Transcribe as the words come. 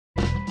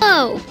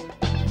Oh,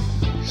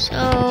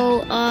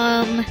 so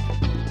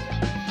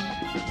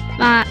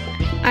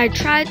I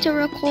tried to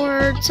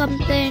record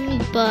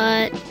something,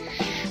 but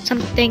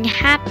something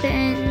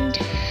happened,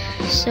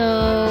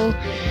 so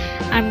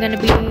I'm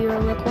gonna be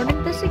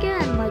recording this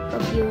again like a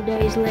few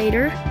days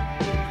later.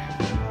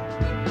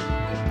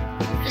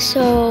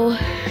 So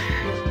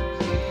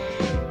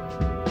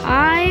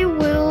I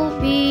will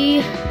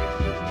be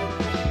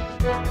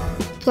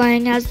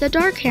playing as the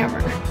Dark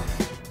Hammer.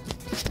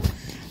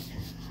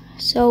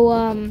 So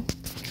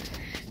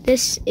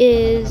this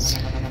is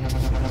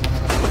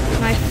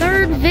my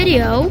third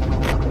video,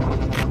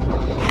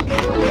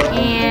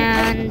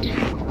 and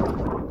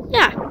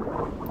yeah.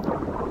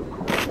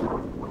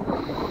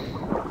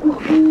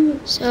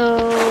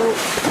 So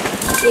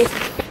if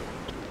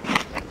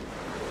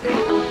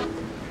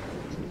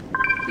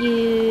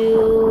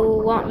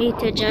you want me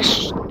to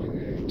just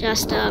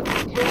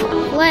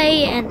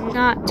play and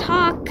not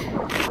talk,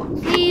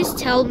 please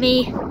tell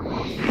me,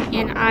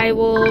 and I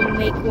will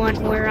make one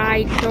where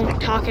I don't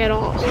talk at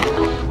all.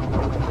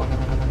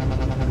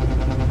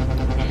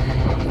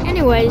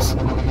 Anyways,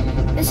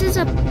 this is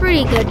a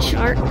pretty good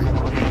shark.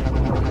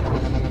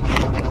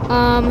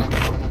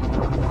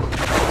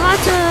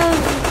 Lots of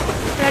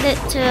credit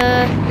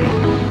to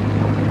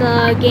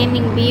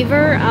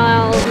Thegamingbeaver.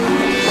 I'll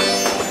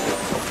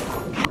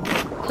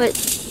put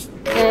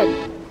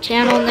the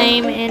channel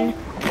name in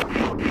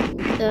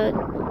the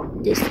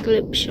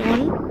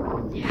description.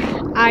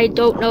 I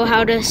don't know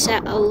how to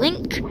set a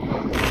link,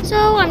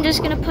 so I'm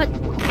just gonna put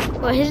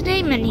his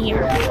name in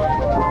here.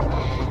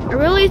 I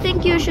really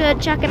think you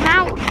should check him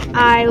out.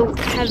 I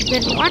have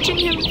been watching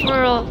him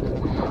for a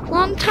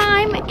long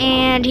time,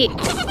 and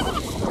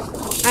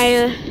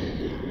I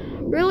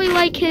really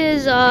like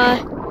his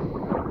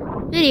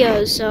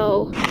videos,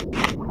 so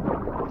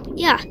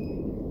yeah.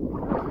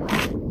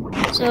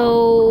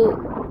 So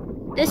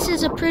this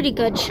is a pretty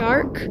good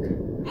shark.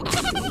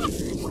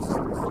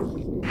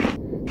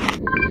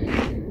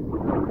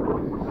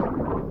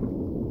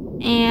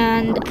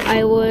 And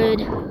I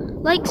would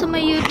like some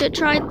of you to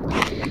try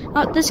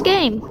out this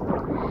game.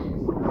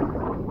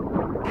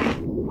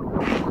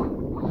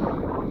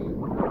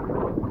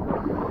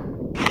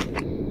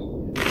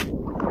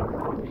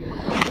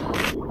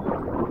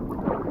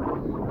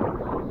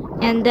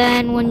 And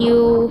then when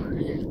you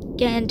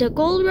get into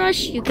Gold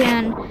Rush, you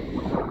can,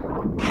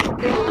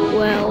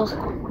 well,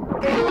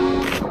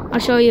 I'll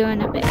show you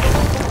in a bit.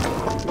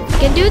 You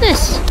can do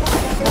this.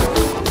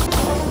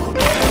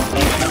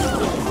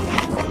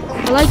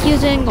 I like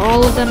using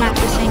all of them at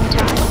the same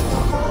time.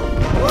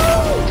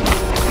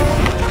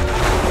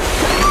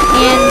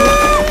 And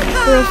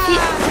for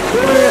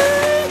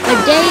a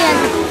day, and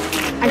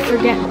I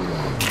forget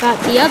about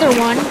the other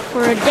one,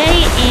 for a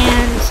day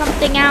and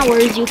something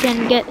hours, you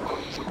can get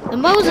the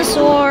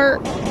Mosasaur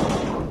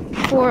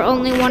for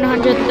only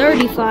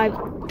 135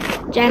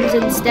 gems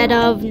instead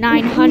of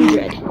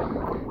 900.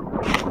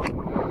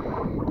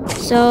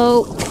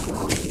 So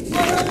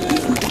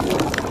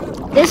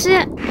this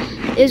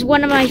is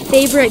one of my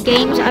favorite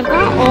games. I've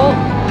got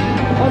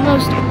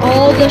almost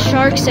all the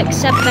sharks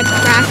except the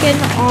Kraken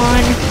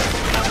on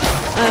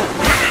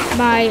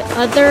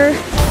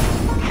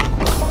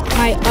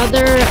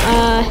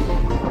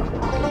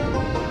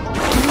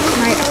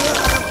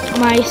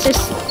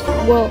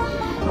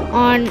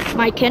on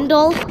my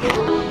Kindle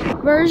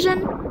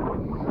version.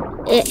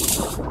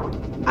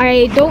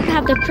 I don't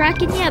have the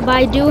Kraken yet, but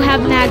I do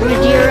have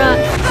Magmajira.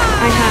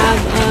 I have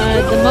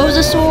the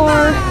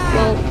Mosasaur.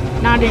 Well,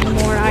 not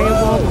anymore, I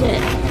evolved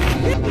it.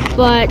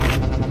 But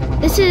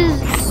this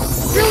is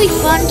really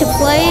fun to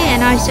play,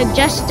 and I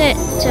suggest it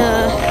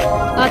to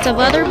lots of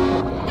other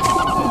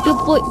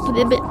people.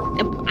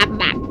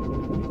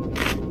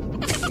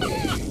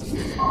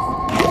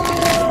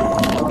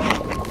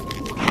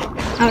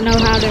 I don't know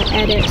how to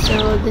edit,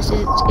 so this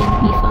is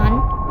gonna be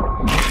fun.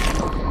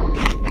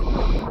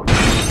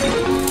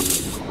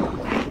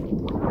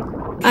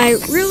 I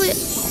really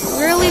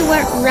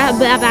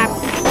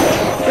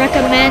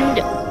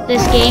recommend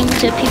this game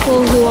to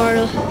people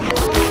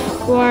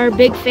who are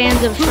big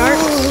fans of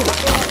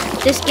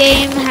sharks. This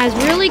game has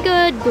really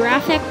good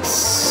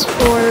graphics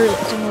for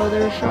some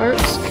other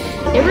sharks.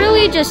 It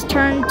really just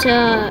turned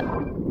to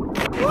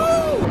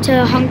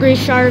Hungry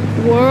Shark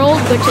World,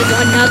 which is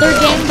another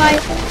game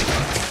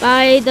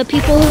by the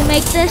people who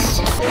make this.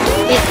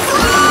 It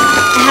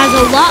has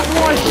a lot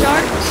more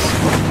sharks.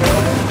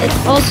 It's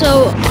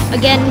also,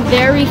 again,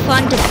 very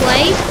fun to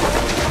play,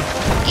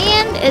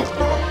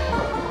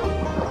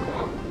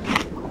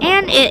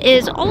 and it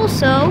is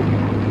also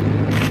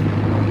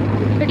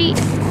pretty.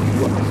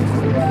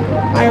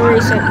 I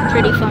already said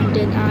pretty fun,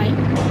 didn't I?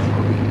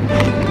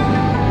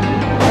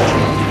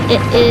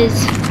 It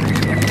is a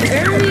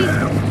very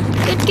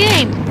good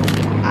game.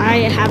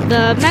 I have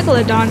the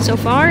Megalodon so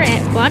far,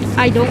 but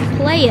I don't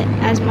play it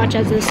as much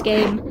as this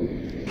game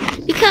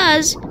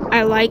because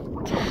I like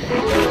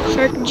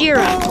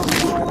Sharkjira.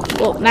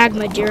 Well,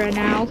 Magmajira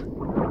now.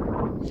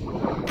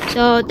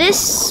 So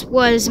this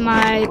was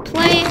my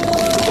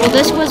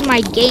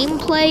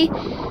gameplay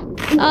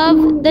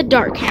of the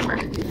dark hammer.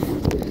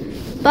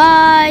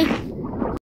 Bye.